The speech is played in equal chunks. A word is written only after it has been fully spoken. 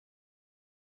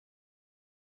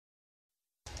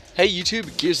Hey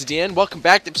YouTube, Gears of the End. Welcome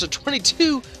back to episode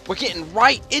 22. We're getting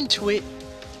right into it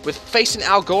with facing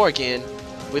Al Gore again.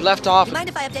 We left off. Do you mind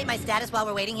if I update my status while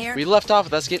we're waiting here? We left off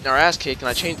with us getting our ass kicked, and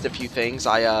I changed a few things.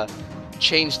 I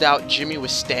changed out Jimmy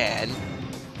with Stan,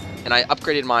 and I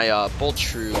upgraded my Bull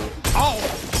True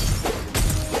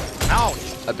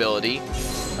ability.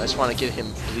 I just want to get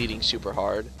him bleeding super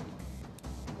hard.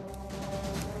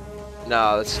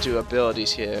 Now let's do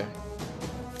abilities here.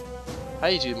 How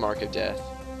do you do Mark of Death?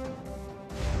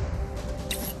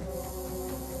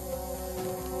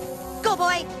 Go,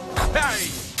 boy! Hey!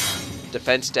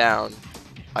 Defense down.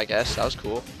 I guess that was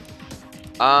cool.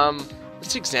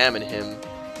 Let's examine him.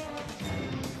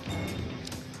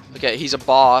 Okay, he's a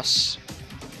boss.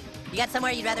 You got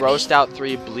somewhere you'd rather Grossed be? out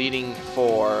 3, bleeding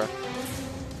 4,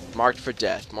 marked for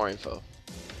death. More info.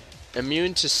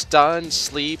 Immune to stun,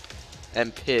 sleep,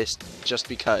 and pissed just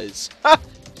because. Ha!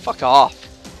 Fuck off.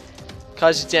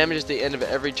 Causes damage at the end of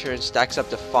every turn, stacks up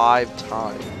to 5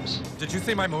 times. Did you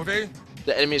see my movie?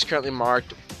 The enemy is currently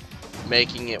marked,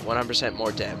 making it 100%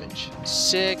 more damage.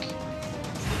 Sick.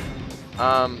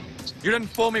 You didn't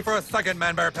fool me for a second,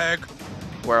 Man-Bear Pig.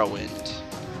 Whirlwind.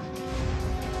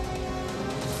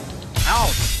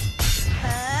 Ouch!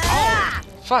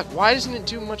 Fuck, why doesn't it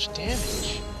do much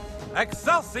damage?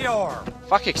 Excelsior!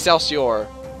 Fuck Excelsior.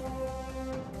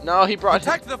 No, he brought...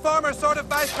 Protect the former sort of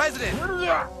vice president!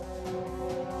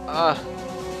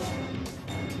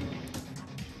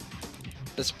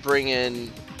 Let's bring in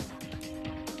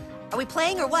Are we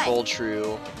playing or what? Bull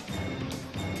True.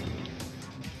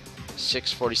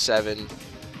 647.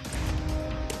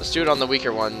 Let's do it on the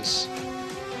weaker ones.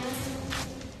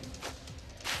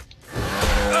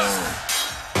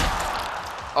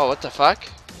 Oh, what the fuck?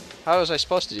 How was I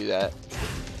supposed to do that?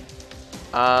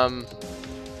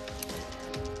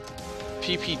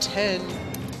 PP10.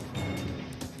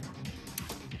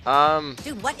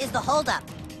 Dude, what is the holdup?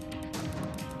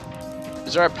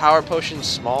 Is our power potion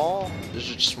small? Is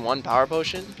there just one power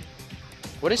potion?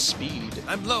 What is speed?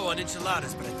 I'm low on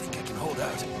enchiladas, but I think I can hold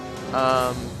out.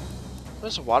 What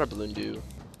does a water balloon do?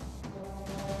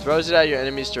 Throws it at your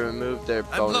enemies to remove their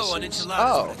bonuses. I'm low on enchiladas,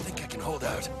 Oh, but I think I can hold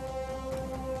out.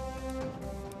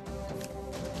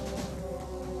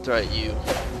 throw it at you.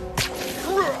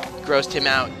 Grossed him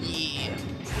out. Yeah.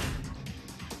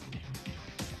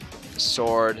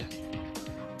 Sword.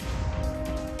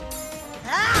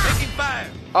 Taking fire!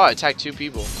 Oh, I attacked 2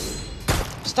 people.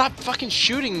 Stop fucking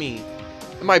shooting me!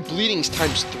 And my bleeding's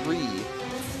times 3.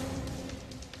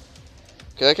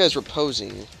 Okay, that guy's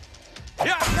reposing.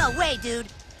 Yeah! No way, dude!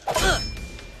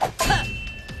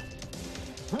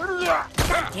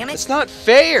 Damn it! It's not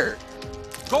fair!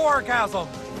 Goregasm!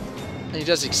 And he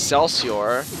does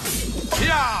Excelsior.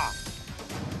 Yeah!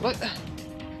 What?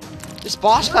 This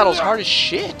boss battle's hard as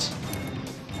shit.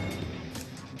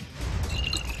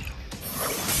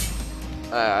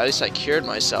 At least I cured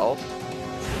myself.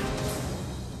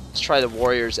 Let's try the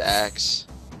Warrior's Axe.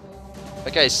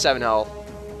 That guy's 7 health.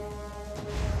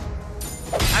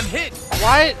 I'm hit!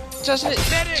 Why doesn't it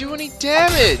do any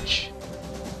damage?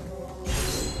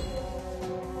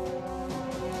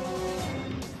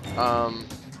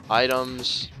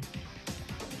 Items.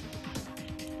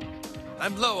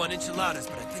 I'm low on enchiladas,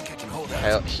 but I think I can hold out.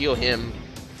 I'll heal him.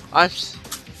 I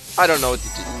don't know what to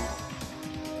do.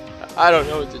 I don't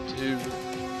know what to do.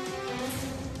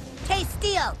 Hey,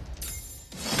 Steel!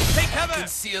 Take I cover! can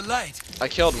see a light. I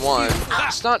killed 1.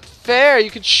 It's not fair. You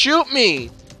can shoot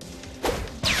me.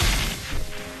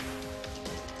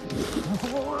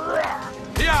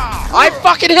 Yeah! I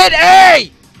fucking hit A.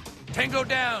 Tango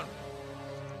down!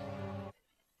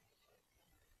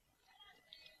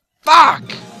 Fuck.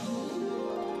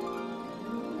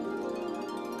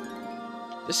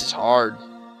 This is hard.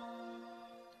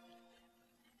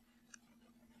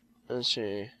 Let's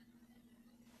see.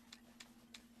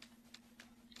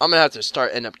 I'm gonna have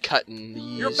to end up cutting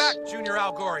these. You're back, Junior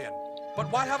Algorian. But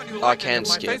why haven't you Oh, I liked any can of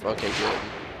my skip. Facebook? Okay,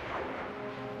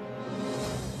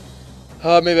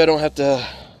 good. Maybe I don't have to.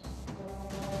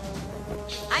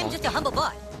 I'm just a humble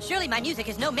bot. Surely my music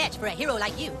is no match for a hero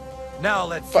like you. Now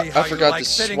let's Fuck, see I how you forgot like to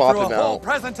sitting swap through a him whole out.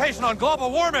 presentation on global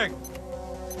warming.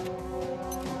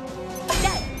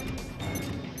 Dead.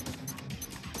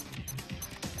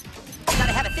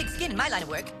 Gotta have a thick skin in my line of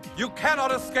work. You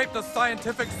cannot escape the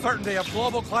scientific certainty of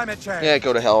global climate change. Yeah,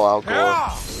 go to hell, Al Gore.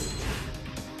 Yeah!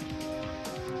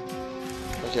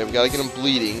 Okay, we gotta get him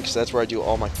bleeding, because that's where I do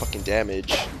all my fucking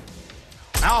damage.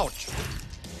 Ouch!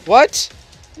 What?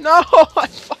 No, I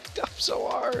fucked up so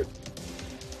hard.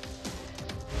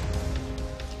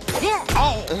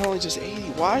 Oh! And only just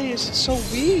 80. Why is it so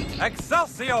weak?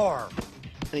 Excelsior!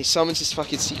 And he summons his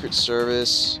fucking Secret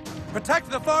Service. Protect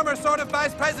the former sort of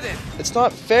vice president. It's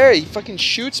not fair. He fucking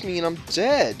shoots me and I'm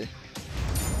dead.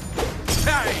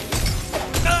 Hey.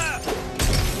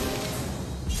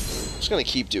 I'm just gonna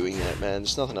keep doing that, man.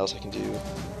 There's nothing else I can do.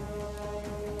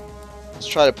 Let's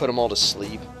try to put them all to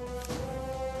sleep.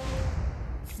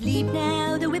 Sleep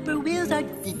now, the whippoorwills are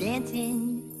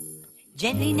dancing.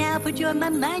 Gently now, put your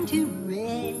mind to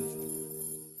rest.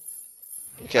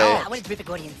 Okay. Oh, I wanted terrific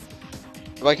audience.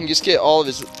 If I can just get all of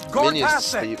his minions to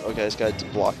Gore-tastic. sleep. Okay, I just gotta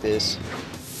block this.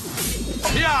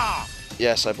 Yeah.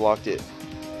 Yes, I blocked it.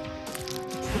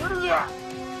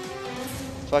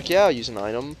 Fuck yeah, I'll use an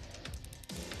item.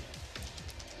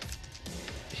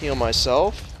 Heal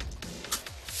myself.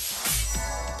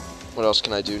 What else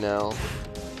can I do now?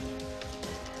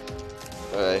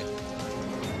 Okay.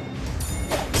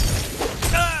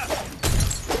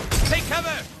 Take cover.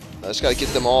 I just gotta get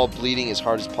them all bleeding as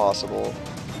hard as possible.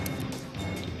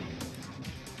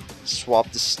 Swap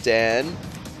the stand.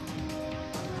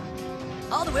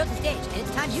 All the world's a stage, and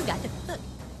it's time you got to look.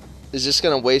 Is this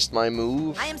gonna waste my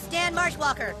move? I am Stan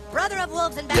Marshwalker, brother of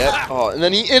wolves and Yep. battle. Oh, and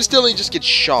then he instantly just gets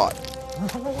shot.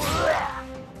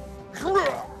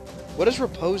 What does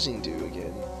reposing do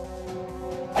again?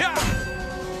 Yeah.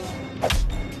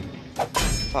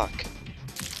 Fuck.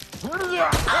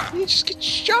 He just gets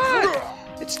shot!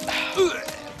 It's...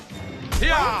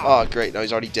 Yeah. Oh, great. No,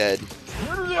 he's already dead.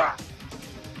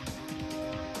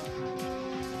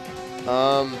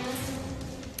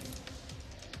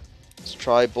 Let's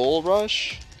try Bull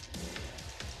Rush.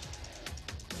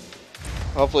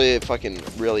 Hopefully it fucking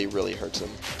really, really hurts him.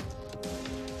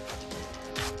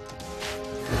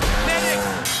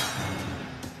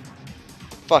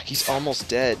 Fuck, he's almost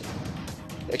dead.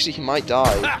 Actually, he might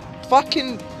die.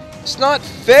 Fucking... It's not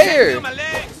fair! My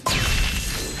legs.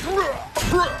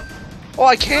 Oh,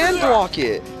 I can block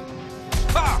it!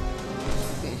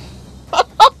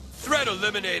 Threat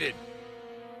eliminated.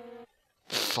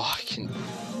 Fucking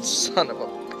son of a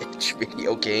bitch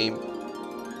video game.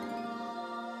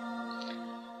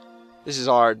 This is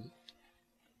hard.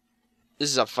 This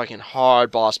is a fucking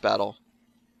hard boss battle.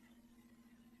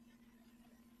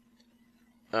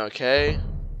 Okay.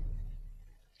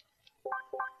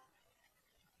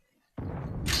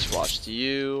 Swatch to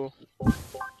you.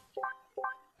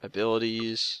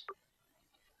 Abilities.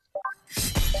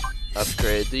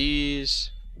 Upgrade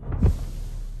these.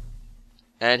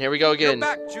 And here we go You're again.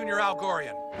 back, Junior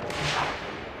Algorian.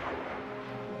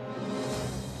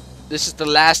 This is the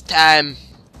last time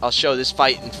I'll show this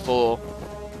fight in full.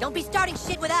 Don't be starting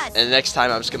shit with us. And the next time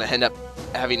I'm just gonna end up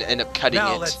cutting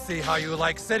Now it. let's see how you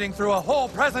like sitting through a whole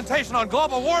presentation on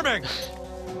global warming.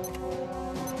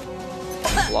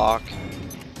 Block.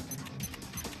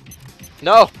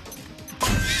 No!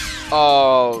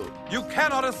 Oh. You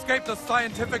cannot escape the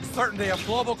scientific certainty of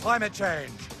global climate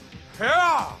change.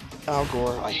 Yeah. Al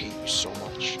Gore, I hate you so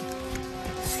much.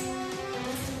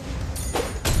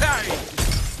 Hey.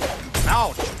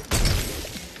 Ouch.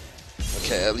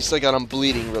 Okay, at least I got him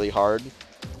bleeding really hard.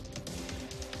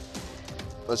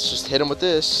 Let's just hit him with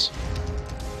this.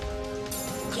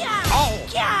 Yeah. Oh.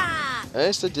 Yeah.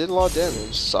 Nice, that did a lot of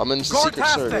damage. Summons the Secret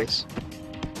Gore-tastic. Service.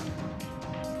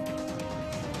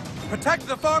 Protect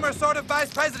the former sort of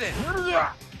vice president.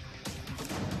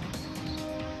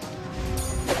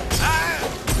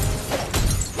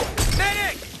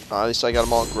 Medic. At least I got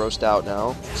them all grossed out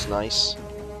now. It's nice.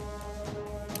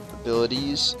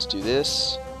 Abilities. Let's do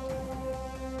this.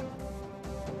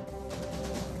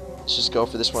 Let's just go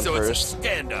for this one So first. it's a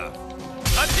standoff.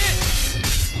 I'm hit.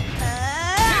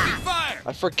 Taking fire.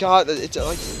 I forgot that it's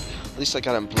like. At least I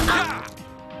got him bleeding.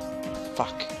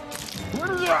 Fuck.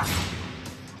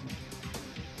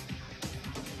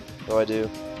 What do I do?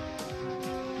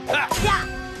 Yeah.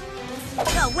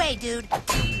 No way, dude.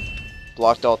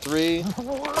 Blocked all three.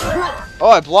 Oh,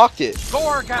 I blocked it.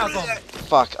 Gorgasm.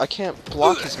 Fuck, I can't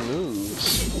block his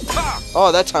moves.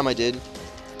 Oh, that time I did.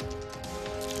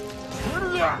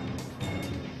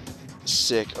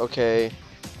 Sick, okay.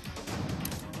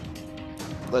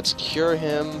 Let's cure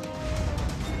him.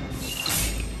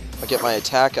 I'll get my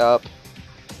attack up.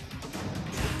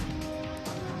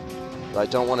 But I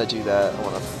don't want to do that. I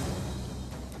want to...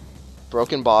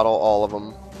 Broken bottle, all of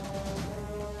them.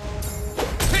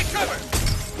 Take cover.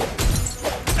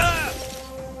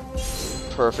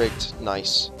 Perfect,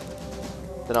 nice.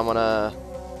 Then I'm gonna...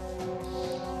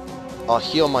 I'll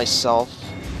heal myself.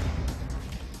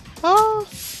 Ah!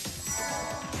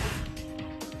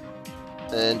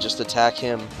 And just attack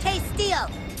him. Taste steel.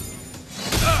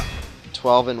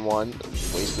 12 and 1.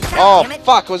 Wasted. Oh, damn it.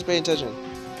 fuck! I wasn't paying attention.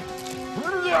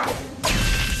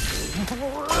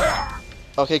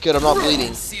 Okay, good. I'm not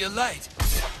bleeding. See a light.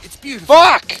 It's beautiful.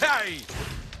 Fuck! Hey!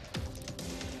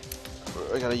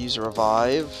 I gotta use a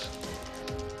revive.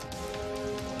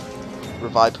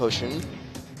 Revive potion.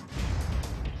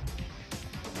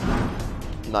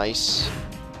 Nice.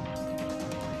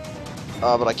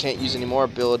 But I can't use any more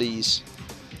abilities.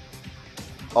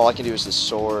 All I can do is this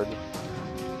sword.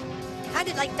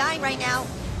 Kinda like dying right now.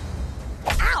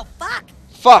 Ow, fuck!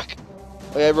 Fuck!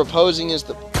 Okay, reposing is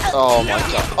the... Oh my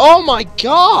god. Oh my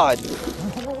god!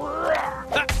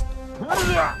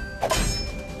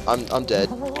 I'm dead.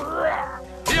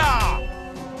 Yeah!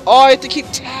 Oh, I have to keep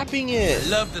tapping it!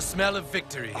 Love the smell of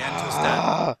victory. And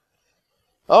Ah.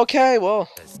 Okay, well.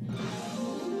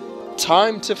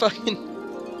 Time to fucking...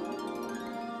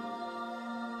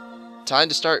 Time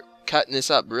to start cutting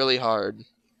this up really hard.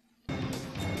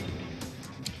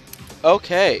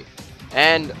 Okay.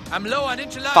 And I'm low on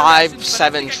enchilada rations, but I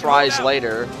 7 think I can tries hold out.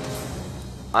 later,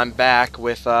 I'm back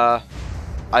with, I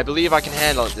believe I can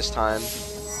handle it this time.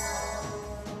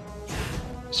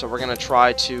 So we're gonna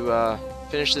try to,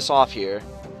 finish this off here.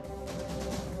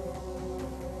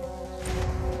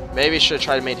 Maybe I should have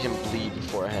tried to make him bleed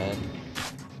beforehand.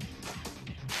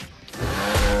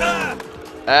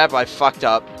 But I fucked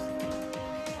up.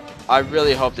 I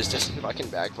really hope this doesn't fucking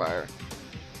backfire.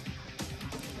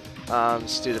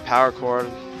 Let's do the power cord.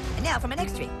 And now for my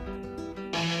next trick.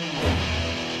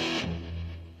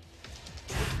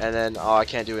 And then, oh, I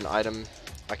can't do an item.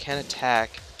 I can't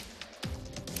attack.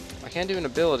 I can do an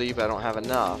ability, but I don't have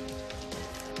enough.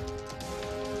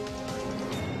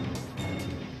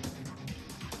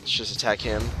 Let's just attack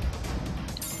him.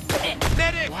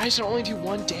 Why does it only do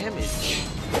 1 damage?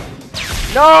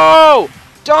 No!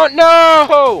 Don't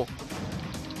know!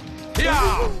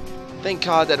 Yeah! Thank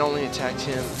God that only attacked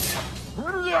him.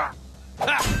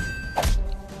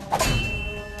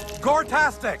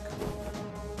 Gore-tastic!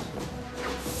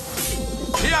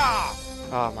 Yeah!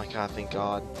 Oh my God, thank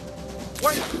God.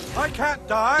 Wait, I can't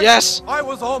die! Yes! I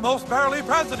was almost barely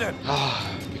president!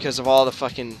 Because of all the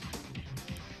fucking...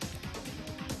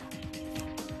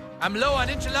 I'm low on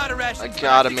enchilada rations. I but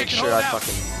gotta think make can sure hold I out.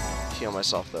 fucking heal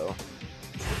myself, though.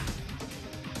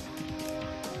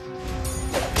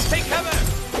 Take cover.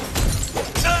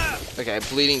 Okay,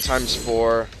 bleeding times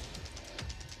 4.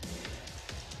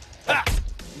 Ah.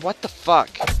 What the fuck?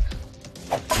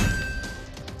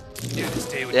 Here to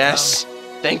stay with Yes!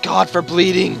 Thank God for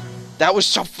bleeding! That was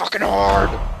so fucking hard!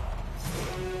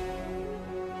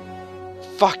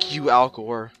 Fuck you, Al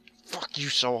Gore. Fuck you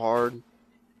so hard.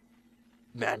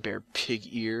 Man Bear Pig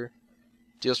Ear.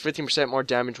 Deals 15% more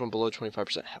damage when below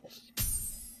 25% health.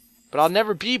 But I'll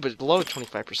never be below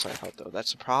 25% health, though.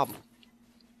 That's the problem.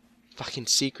 Fucking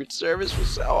Secret Service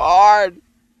was so hard!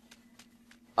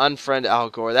 Unfriend Al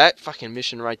Gore. That fucking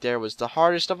mission right there was the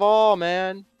hardest of all,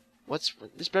 man.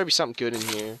 There's better be something good in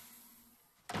here.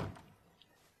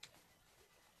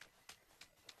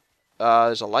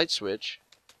 There's a light switch.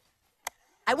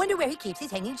 I wonder where he keeps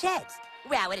his hanging chads.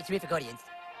 Wow, what a terrific audience.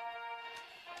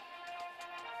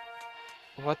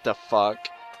 What the fuck?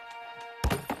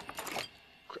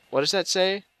 What does that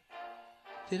say?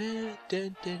 We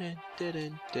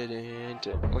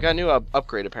got a new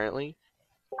upgrade, apparently.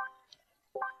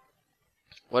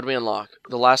 What do we unlock?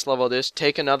 The last level of this.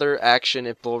 Take another action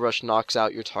if Bull Rush knocks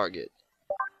out your target.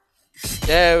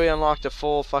 Yeah, we unlocked a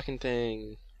full fucking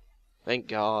thing. Thank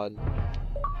God.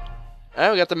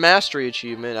 And we got the Mastery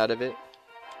achievement out of it.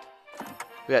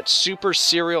 We got Super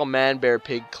Serial Man Bear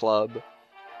Pig Club.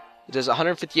 It does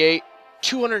 158,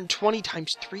 220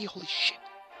 times 3. Holy shit.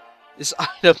 This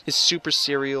item is super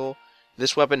serial.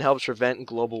 This weapon helps prevent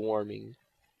global warming.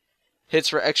 Hits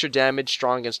for extra damage,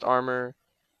 strong against armor.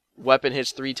 Weapon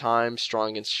hits 3 times,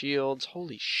 strong against shields.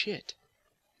 Holy shit.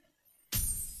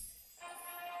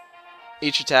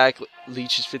 Each attack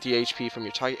leeches 50 HP from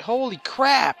your target. Holy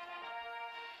crap!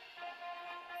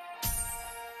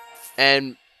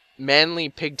 And Manly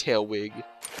Pigtail Wig.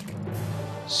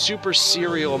 Super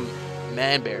Serial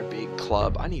Man Bear Big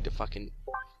Club. I need to fucking...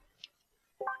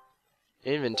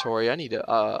 Inventory. I need to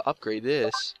upgrade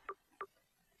this.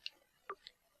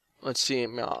 Let's see.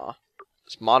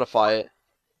 Let's modify it.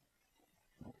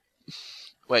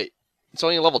 Wait. It's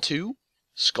only level 2?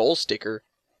 Skull sticker.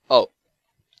 Oh.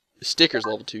 The sticker's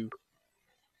level 2.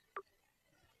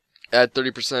 Add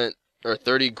 30% or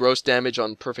 30 gross damage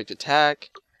on perfect attack.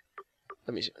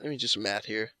 Let me do some math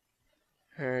here.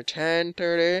 10,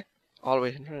 30, all the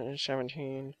way to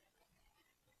 17.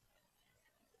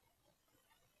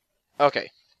 Okay. I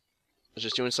was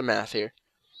just doing some math here.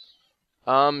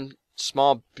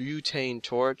 Small butane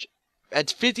torch.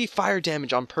 Adds 50 fire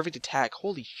damage on perfect attack.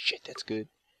 Holy shit, that's good.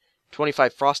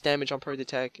 25 frost damage on perfect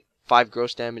attack. 5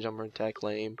 gross damage on perfect attack,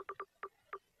 lame.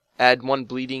 Add 1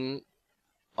 bleeding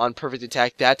on perfect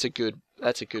attack. That's a good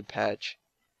patch.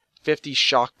 50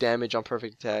 shock damage on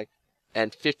perfect attack,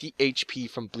 and 50 HP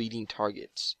from bleeding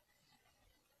targets.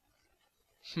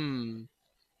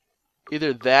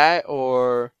 Either that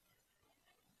or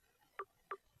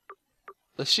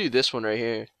let's do this one right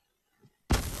here.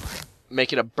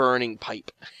 Make it a burning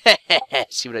pipe.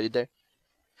 See what I did there?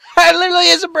 It literally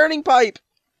is a burning pipe.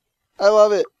 I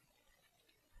love it.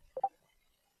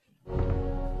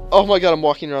 Oh my god, I'm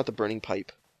walking around with the burning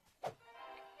pipe.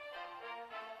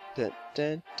 Dun,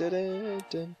 dun, dun,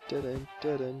 dun, dun,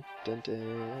 dun, dun,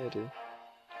 dun.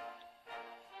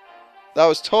 That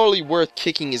was totally worth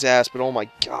kicking his ass, but oh my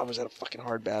god, was that a fucking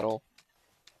hard battle.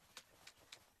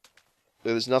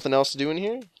 There's nothing else to do in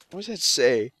here? What does that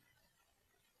say?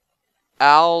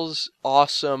 Al's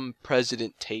awesome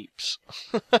president tapes.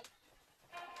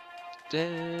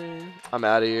 I'm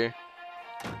out of here.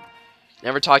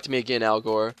 Never talk to me again, Al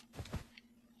Gore.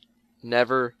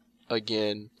 Never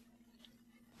again.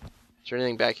 Is there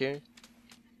anything back here?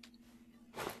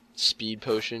 Speed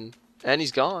potion. And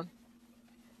he's gone.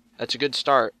 That's a good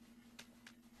start.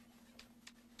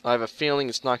 I have a feeling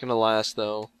it's not going to last,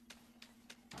 though.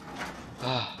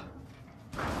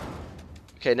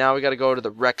 Okay, now we got to go to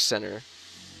the rec center.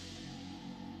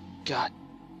 God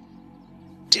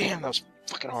damn, that was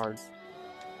fucking hard.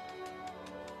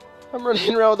 I'm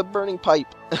running around with a burning pipe.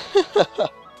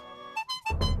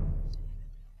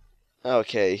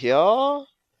 Okay, y'all.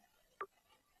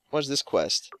 What's this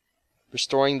quest?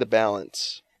 Restoring the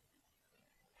balance.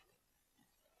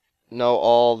 Know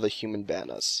all the human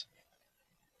bananas.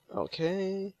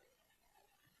 Okay.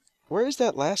 Where is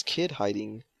that last kid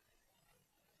hiding?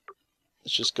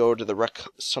 Let's just go to the rec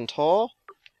center.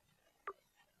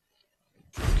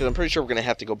 Because I'm pretty sure we're going to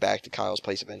have to go back to Kyle's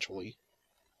place eventually.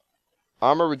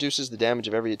 Armor reduces the damage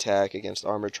of every attack against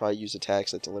armor. Try use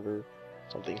attacks that deliver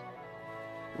something.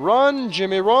 Run,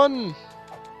 Jimmy, run!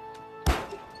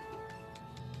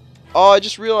 Oh, I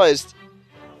just realized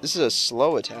this is a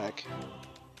slow attack.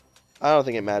 I don't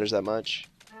think it matters that much.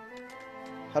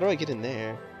 How do I get in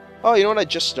there? Oh, you know what I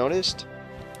just noticed?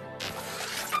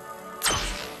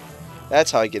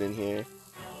 That's how I get in here.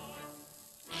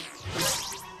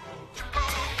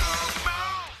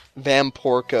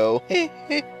 Vamporco.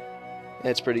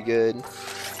 That's pretty good.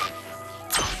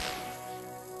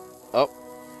 Oh,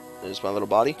 there's my little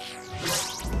body.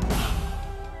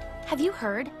 Have you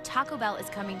heard? Taco Bell is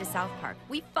coming to South Park.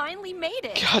 We finally made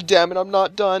it. God damn it, I'm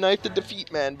not done. I have to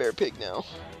defeat Man Bear Pig now.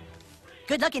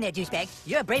 Good luck in there, douchebag.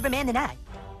 You're a braver man than I.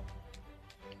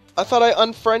 I thought I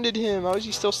unfriended him. How is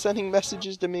he still sending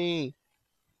messages to me?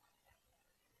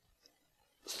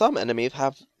 Some enemies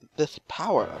have this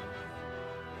power.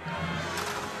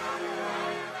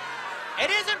 It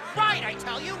isn't right, I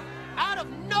tell you! Out of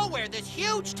nowhere, this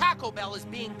huge Taco Bell is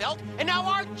being built, and now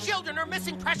our children are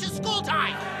missing precious school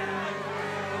time!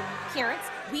 Parents,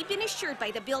 we've been assured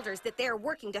by the builders that they're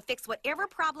working to fix whatever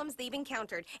problems they've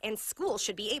encountered, and school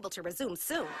should be able to resume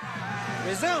soon.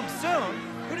 Resume soon?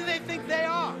 Who do they think they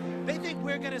are? They think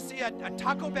we're gonna see a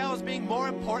Taco Bell as being more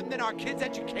important than our kids'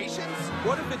 educations?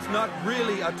 What if it's not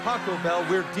really a Taco Bell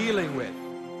we're dealing with?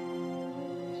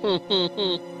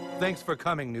 Thanks for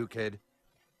coming, new kid.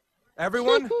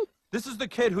 Everyone, this is the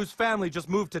kid whose family just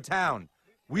moved to town.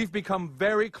 We've become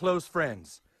very close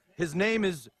friends. His name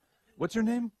is... What's your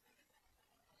name?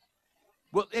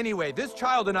 Well, anyway, this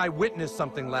child and I witnessed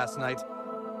something last night,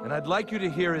 and I'd like you to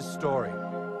hear his story.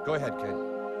 Go ahead, kid.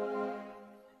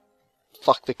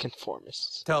 Fuck the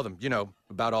conformists. Tell them, you know,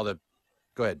 about all the...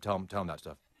 Go ahead, tell them that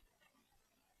stuff.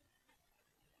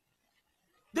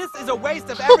 This is a waste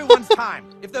of everyone's time.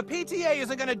 If the PTA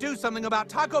isn't gonna do something about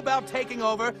Taco Bell taking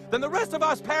over, then the rest of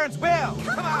us parents will.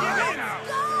 Come on!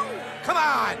 Go! Come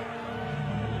on!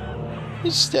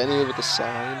 He's standing there with a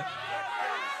sign.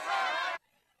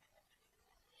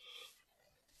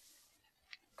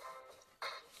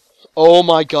 Oh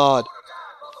my god.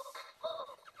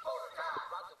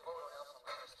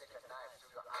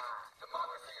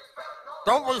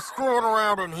 Don't be screwing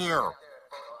around in here.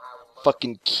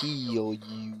 Fucking kill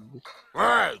you.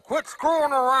 Hey, quit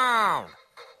screwing around.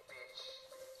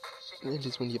 That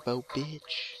is when you vote, bitch.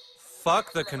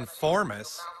 Fuck the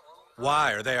conformists.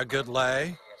 Why, are they a good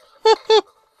lay?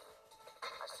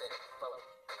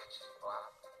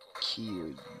 Kill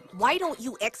you. Why don't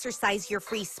you exercise your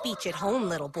free speech at home,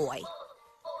 little boy?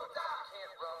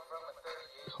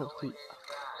 Hopefully.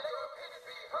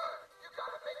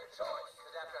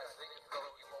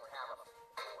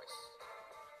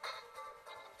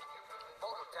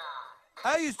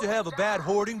 I used to have a bad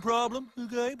hoarding problem,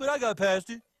 okay, but I got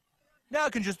past it. Now I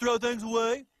can just throw things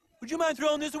away. Would you mind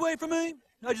throwing this away for me?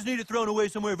 I just need it thrown away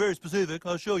somewhere very specific.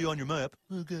 I'll show you on your map.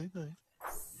 Okay,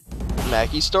 thanks.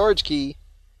 Mackey's storage key.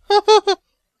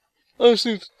 I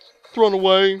see it's thrown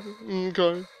away.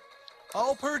 Okay.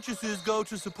 All purchases go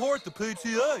to support the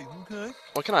PTA, okay?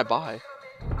 What can I buy?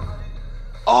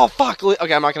 Oh, fuck.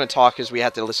 Okay, I'm not going to talk because we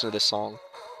have to listen to this song.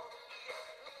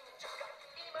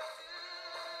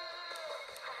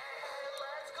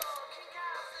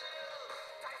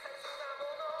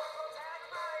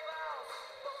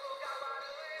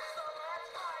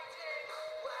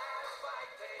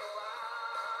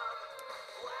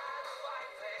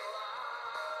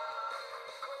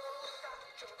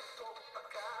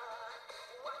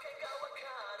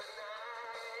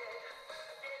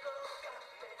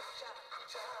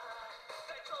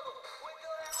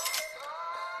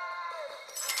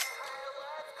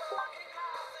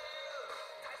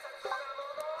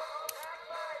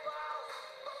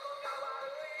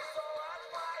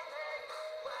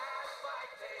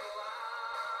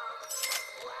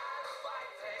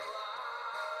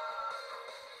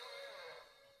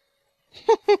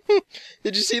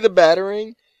 Did you see the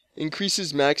battering?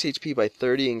 Increases max HP by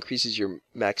 30, increases your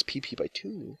max PP by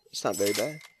 2. It's not very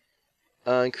bad.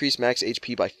 Increase max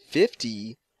HP by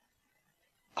 50.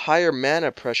 Higher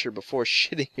mana pressure before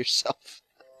shitting yourself.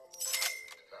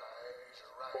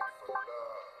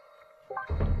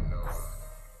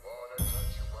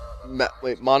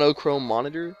 Wait, monochrome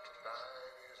monitor?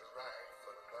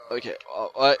 Okay,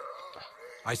 what?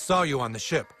 I saw you on the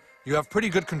ship. You have pretty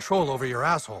good control over your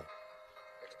asshole.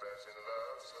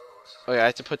 Okay, I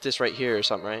have to put this right here or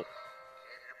something, right?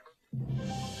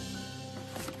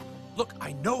 Look,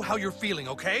 I know how you're feeling,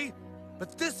 okay?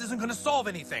 But this isn't gonna solve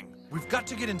anything. We've got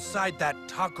to get inside that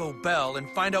Taco Bell and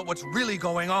find out what's really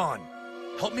going on.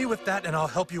 Help me with that and I'll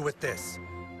help you with this.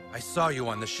 I saw you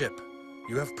on the ship.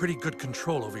 You have pretty good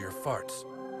control over your farts.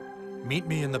 Meet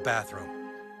me in the bathroom.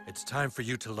 It's time for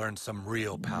you to learn some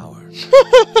real power.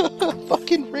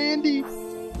 Fucking Randy.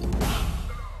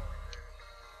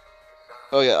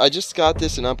 Oh yeah, I just got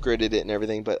this and upgraded it and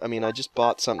everything, but I mean, I just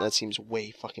bought something that seems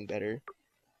way fucking better.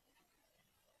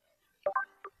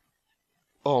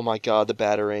 Oh my god, the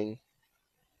battering.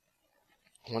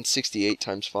 168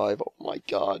 times 5. Oh my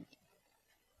god.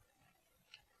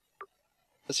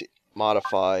 Let's see.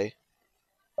 Modify.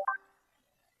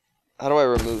 How do I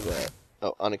remove that?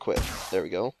 Oh, unequip. There we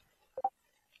go.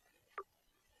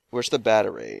 Where's the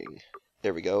battering?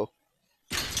 There we go.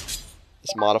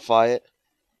 Let's modify it.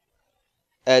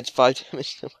 Adds 5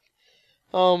 damage to my...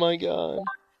 Oh my god.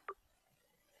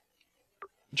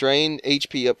 Drain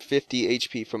HP up 50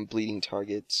 HP from bleeding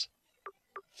targets.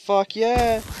 Fuck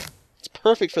yeah! It's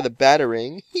perfect for the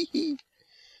battering.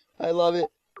 I love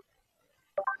it.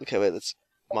 Okay, wait, let's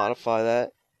modify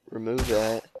that. Remove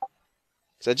that.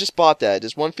 Because I just bought that.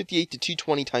 It's 158 to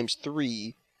 220 times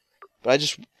 3. But I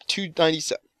just...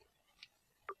 297...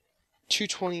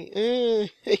 220...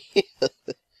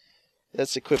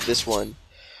 Let's equip this one.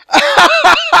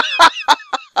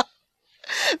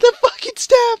 The fucking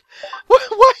staff!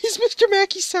 Why is Mr.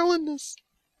 Mackey selling this?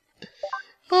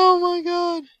 Oh my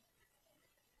god.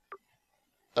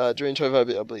 Drain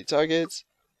 25 bleed targets.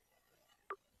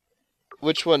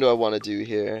 Which one do I want to do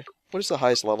here? What is the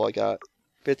highest level I got?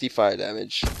 50 fire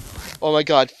damage. Oh my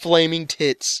god, flaming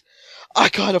tits. I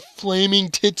got a flaming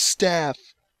tit staff.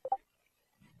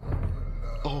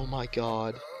 Oh my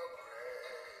god.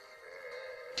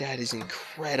 That is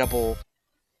incredible.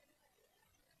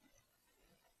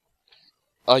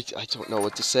 I don't know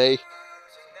what to say.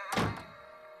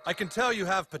 I can tell you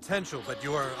have potential, but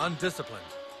you are undisciplined.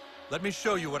 Let me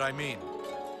show you what I mean.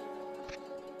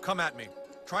 Come at me.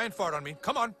 Try and fart on me.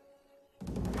 Come on.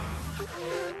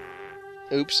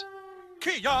 Oops.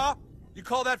 Kia! You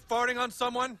call that farting on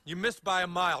someone? You missed by a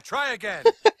mile. Try again.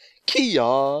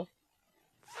 Kia.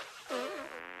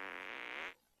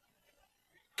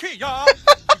 Kia!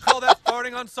 You call that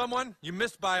farting on someone? You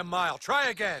missed by a mile. Try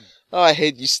again. Oh, I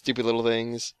hate you stupid little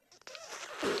things.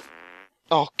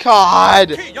 Oh, God!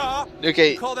 Kia!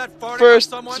 Okay, You call that farting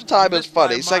first on someone? time You it's missed by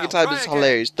funny, a second mile. time Try it's again.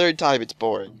 hilarious, third time it's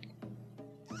boring.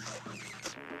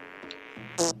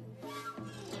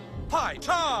 Pai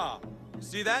cha!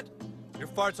 See that? Your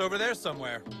fart's over there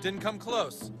somewhere. Didn't come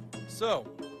close. So,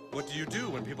 what do you do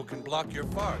when people can block your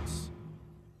farts?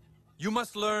 You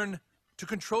must learn to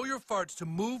control your farts to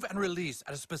move and release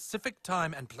at a specific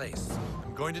time and place.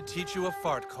 I'm going to teach you a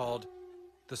fart called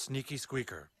the Sneaky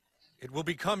Squeaker. It will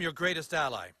become your greatest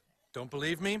ally. Don't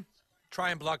believe me?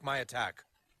 Try and block my attack.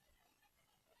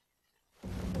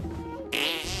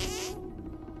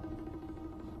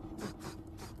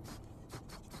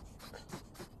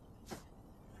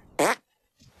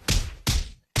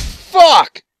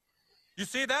 fuck? You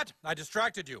see that? I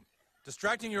distracted you.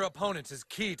 Distracting your opponents is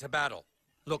key to battle.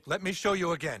 Look, let me show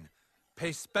you again.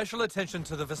 Pay special attention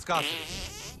to the viscosity.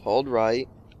 Hold right.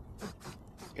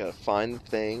 Gotta find the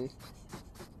thing.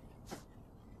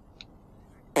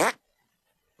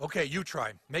 Okay, you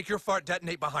try. Make your fart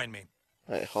detonate behind me.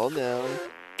 Alright, hold down.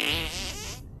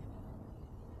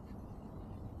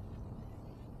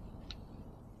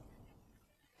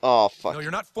 Oh, fuck. No,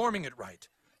 you're not forming it right.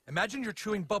 Imagine you're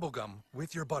chewing bubblegum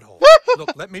with your butthole.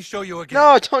 Look, let me show you again.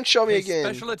 No, don't show me Pay again.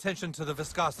 special attention to the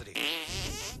viscosity.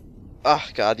 Oh,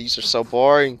 God, these are so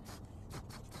boring.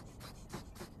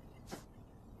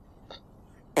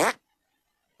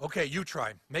 Okay, you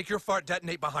try. Make your fart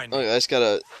detonate behind me. Okay, I just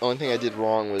gotta... Only thing I did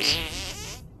wrong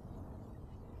was...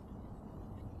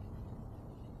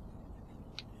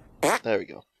 There we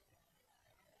go.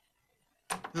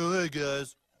 Oh, hey,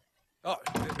 guys. Oh,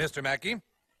 Mr. Mackey.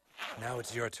 Now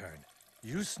it's your turn.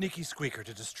 Use Sneaky Squeaker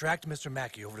to distract Mr.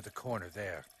 Mackey over to the corner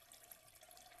there.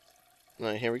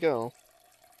 Alright, here we go.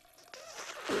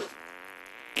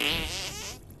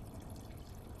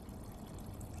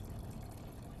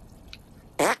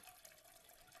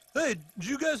 Hey, did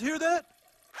you guys hear that?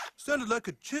 Sounded like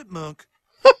a chipmunk.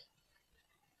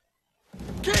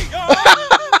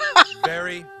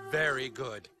 Very, very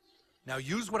good. Now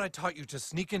use what I taught you to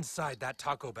sneak inside that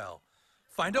Taco Bell.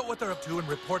 Find out what they're up to and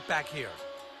report back here.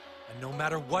 And no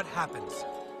matter what happens,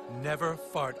 never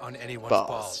fart on anyone's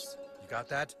balls. You got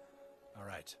that? All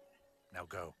right. Now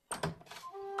go.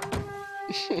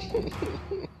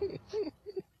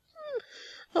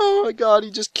 Oh my God,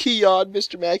 he just keyed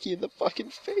Mr. Mackey in the fucking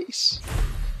face.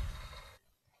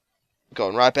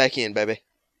 Going right back in, baby.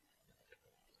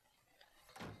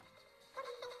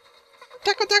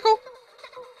 Taco, taco.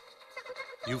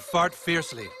 You fart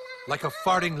fiercely, like a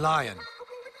farting lion.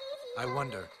 I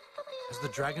wonder, has the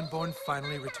Dragonborn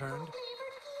finally returned?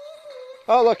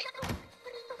 Oh, look.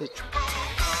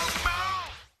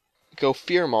 Go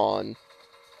Fearmon.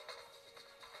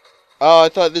 Oh, I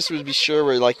thought this would be sure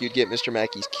where, like, you'd get Mr.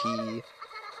 Mackey's key.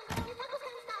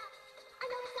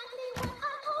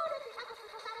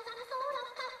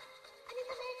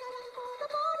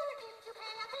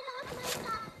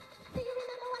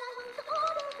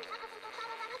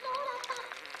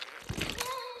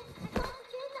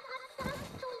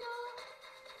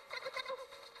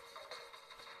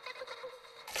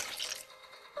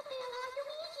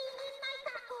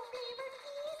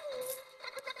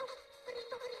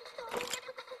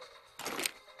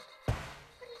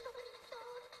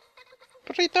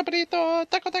 Burrito, burrito,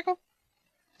 taco, taco.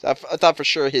 I thought for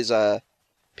sure his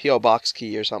P.O. box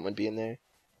key or something would be in there.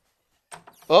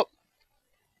 Oh.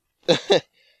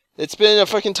 It's been a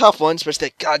fucking tough one, especially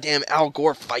that goddamn Al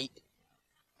Gore fight.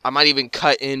 I might even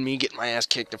cut in me getting my ass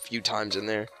kicked a few times in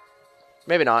there.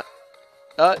 Maybe not.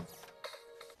 I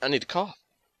need to cough.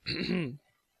 This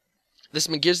has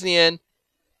been Gives in the End.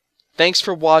 Thanks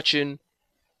for watching.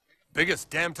 Biggest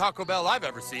damn Taco Bell I've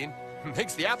ever seen.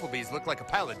 Makes the Applebee's look like a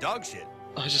pile of dog shit.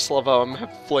 I just love how I'm a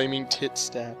flaming tit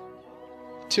staff.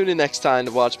 Tune in next time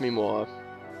to watch me more.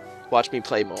 Watch me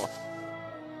play more.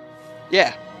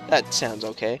 Yeah, that sounds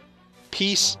okay.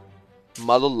 Peace,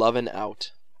 mother loving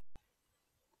out.